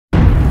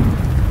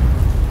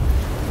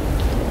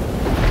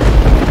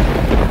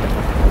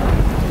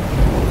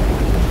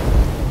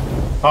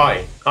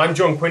Hi, I'm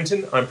John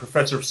Quinton. I'm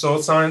Professor of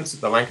Soil Science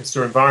at the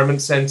Lancaster Environment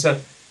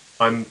Centre.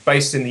 I'm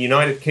based in the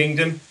United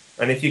Kingdom,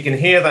 and if you can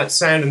hear that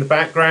sound in the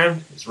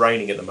background, it's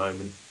raining at the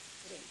moment.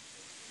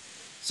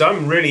 So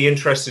I'm really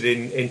interested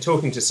in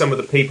talking to some of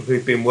the people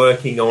who've been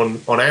working on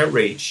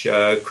outreach.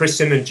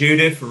 Kristen and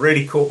Judith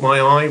really caught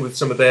my eye with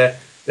some of their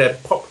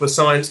popular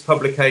science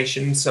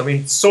publications. I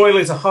mean, soil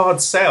is a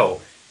hard sell.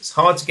 It's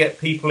hard to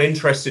get people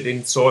interested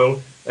in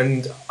soil,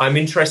 and I'm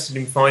interested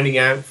in finding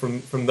out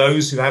from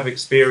those who have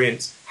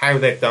experience how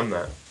they've done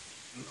that.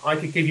 I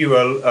could give you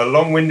a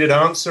long-winded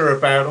answer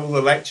about all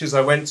the lectures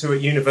I went to at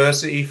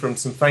university from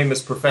some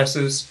famous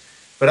professors,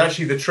 but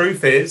actually the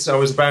truth is I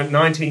was about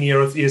 19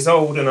 years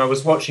old and I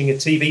was watching a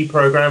TV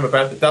program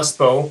about the Dust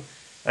Bowl,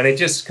 and it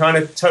just kind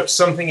of touched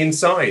something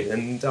inside,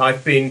 and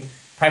I've been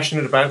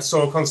passionate about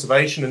soil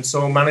conservation and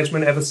soil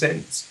management ever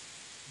since.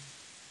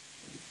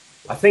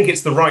 I think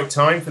it's the right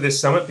time for this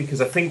summit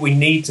because I think we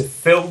need to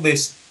fill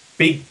this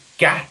big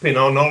gap in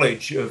our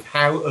knowledge of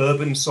how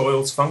urban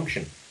soils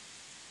function.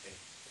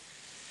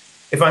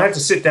 If I had to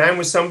sit down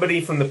with somebody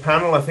from the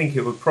panel, I think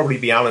it would probably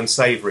be Alan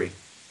Savory.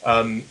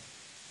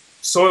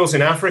 Soils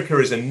in Africa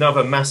is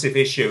another massive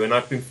issue, and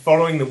I've been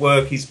following the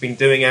work he's been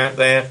doing out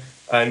there,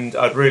 and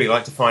I'd really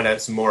like to find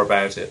out some more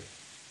about it.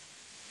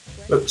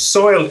 Look,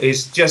 soil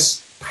is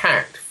just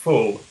packed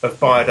full of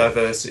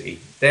biodiversity.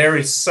 There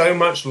is so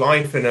much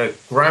life in a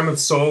gram of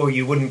soil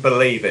you wouldn't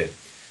believe it.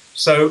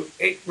 So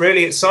it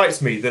really excites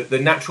me that the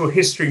Natural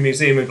History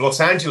Museum of Los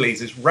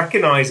Angeles is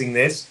recognizing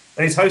this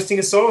and is hosting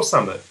a soil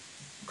summit.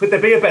 Could there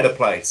be a better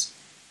place?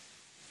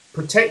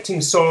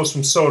 Protecting soils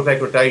from soil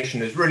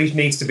degradation really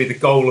needs to be the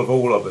goal of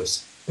all of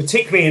us,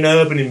 particularly in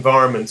urban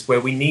environments where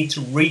we need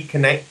to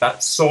reconnect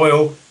that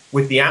soil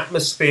with the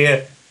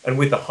atmosphere and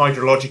with the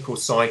hydrological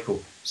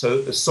cycle so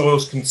that the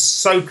soils can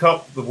soak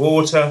up the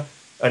water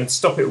and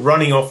stop it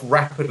running off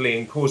rapidly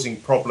and causing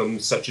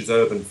problems such as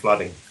urban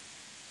flooding.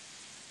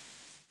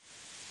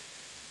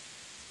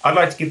 I'd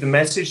like to give the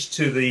message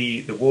to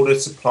the water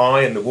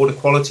supply and the water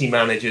quality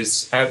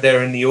managers out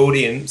there in the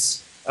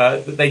audience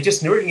that they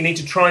just really need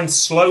to try and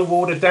slow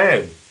water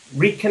down,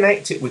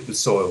 reconnect it with the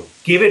soil,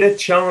 give it a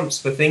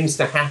chance for things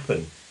to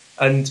happen,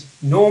 and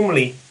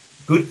normally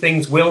good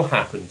things will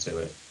happen to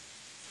it.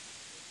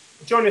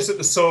 Join us at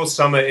the Soil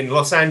Summit in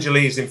Los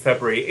Angeles in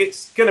February.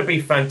 It's going to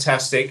be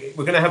fantastic.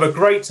 We're going to have a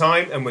great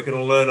time and we're going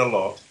to learn a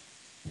lot.